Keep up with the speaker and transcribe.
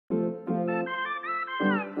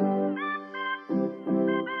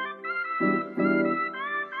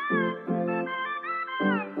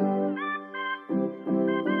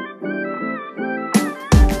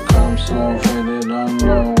slow, faded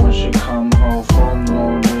unlow. When she come home, front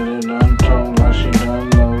low, did it untold like she done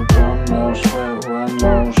low. Drum low, sweat run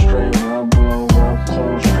low, straight rub low, rub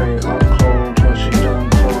close, straight unclothed when she done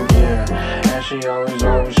clothed, yeah. And she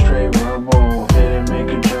always straight rubble, hit it, make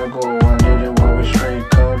it juggle. I did it while we straight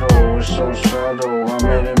cuddle, it's so subtle. I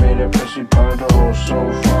made it pussy puddle, so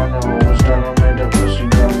funnel. It's done, I made that pussy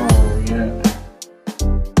drummo, yeah.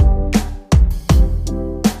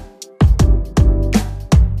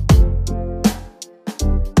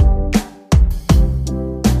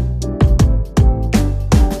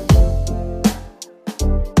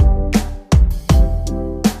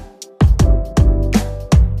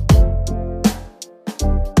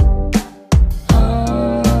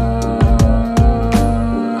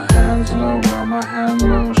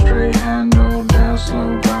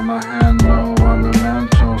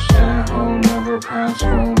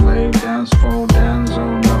 Lay dance full danzo,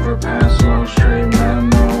 never pass low, straight man,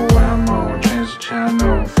 no ammo. Change the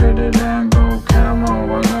channel, fitted and go camo.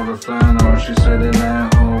 I love her flannel, she said in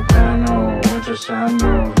that whole panel. With her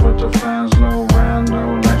sandals, with the fans low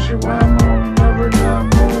rando, like she whammo. Love her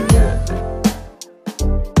double, yeah.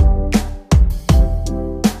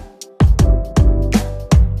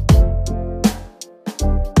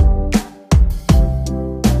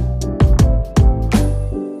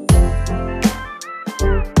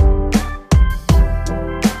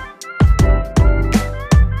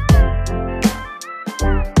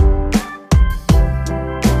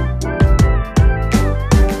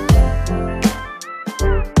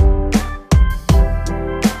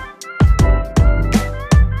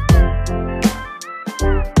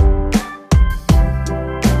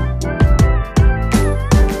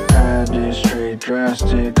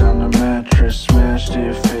 Drastic on the mattress, smashed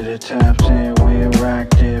it, fitted, tapped it, we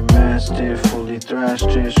racked it, masked it, fully thrashed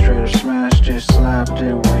it, straight up smashed it, slapped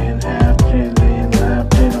it, we halved it, lean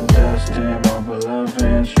lapped it, I'm dusting, my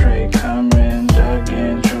beloved, straight coming.